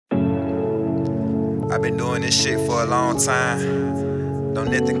I've been doing this shit for a long time. Don't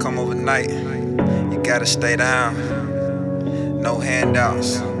nothing come overnight. You gotta stay down. No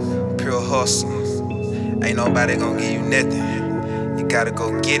handouts, pure hustle. Ain't nobody gonna give you nothing. You gotta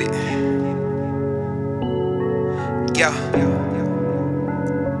go get it. Yeah.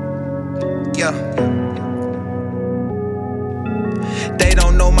 They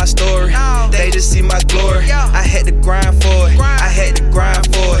don't know my story, they just see my glory. I had to grind for it, I had to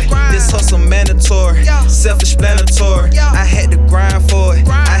grind for it. This hustle mandatory, self-explanatory. I had to grind for it,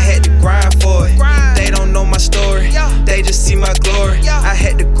 I had to grind for it. They don't know my story, they just see my glory. I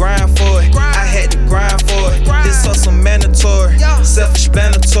had to grind for it, I had to grind for it. This hustle mandatory,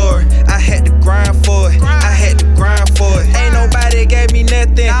 self-explanatory. I had to grind for it, I had to grind for it. Ain't nobody gave me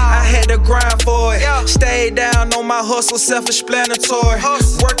nothing, I had to grind for it. Stayed down on my hustle, self-explanatory.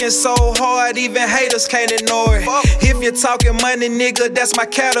 Working so hard, even haters can't ignore it. If you're talking money, nigga, that's my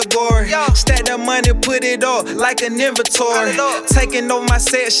category. Stack that money, put it up like an inventory. Taking over my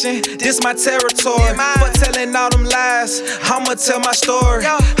section, this my territory. For telling all them lies, I'ma tell my story.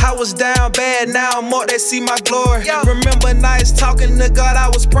 I was down bad, now I'm up, they see my glory. Remember nights talking to God, I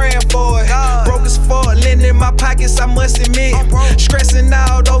was praying for it. Broke as fuck, lint in my pockets, I must admit. Stressing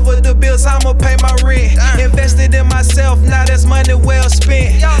out over the bills, I'ma pay my rent. Invested in myself, now that's money well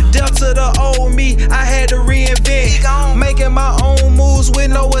spent. Dealt to the old me, I had to reinvent. Making my own moves with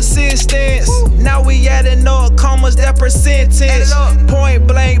no assistance. Now we adding up commas, that percentage. Point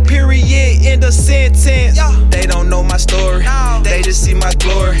blank, period, end of sentence. They don't know my story, they just see my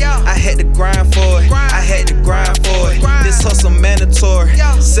glory. I had to grind for it, I had to grind for it. This hustle mandatory,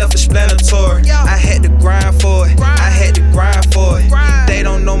 self-explanatory. I had to grind for it, I had to grind for it. They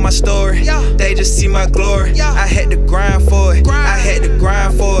don't know my story, they just see my glory. I had to grind for it, I had to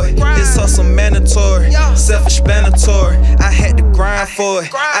grind for it. This hustle mandatory, self-explanatory. I had to grind for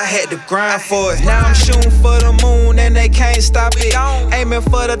it, I had to grind for it. Now I'm shooting for the moon and they can't stop it. Aiming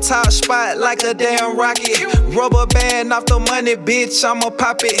for the top spot like a damn rocket. Rubber band off the money, bitch, I'ma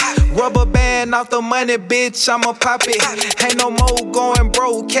pop it. Rubber band off the money, bitch, I'ma pop it. Ain't no more going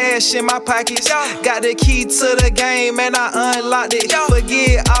broke, cash in my pockets. Got the key to the game and I unlocked it.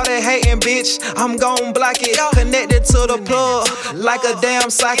 Forget all that hating, bitch, I'm gon' block it. Connected to the plug like a damn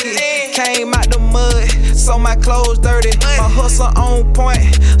socket. Came out the mud, so my clothes dirty. My hustle on point,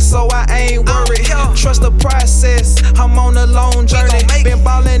 so I ain't worried. Trust the process, I'm on a long journey. Been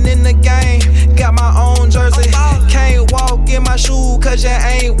ballin' in the game, got my own jersey. Can't walk in my shoe cause you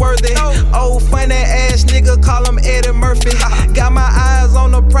ain't worthy. Old funny ass nigga, call him Eddie Murphy. Got my eyes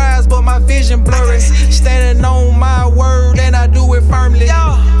on the prize, but my vision blurry. Standing on my word and I do it firmly.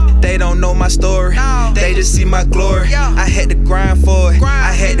 They don't know my story, they just see my glory. I had to grind for it,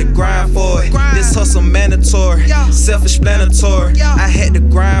 I had to grind for it. This hustle mandatory, self-explanatory. I had to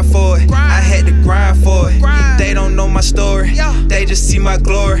grind for it, I had to grind for it. They don't know my story, they just see my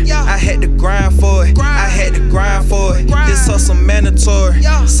glory. I had to grind for it, I had to grind for it. This hustle mandatory,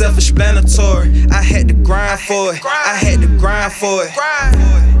 self-explanatory. I had to grind for it, I had to grind for it.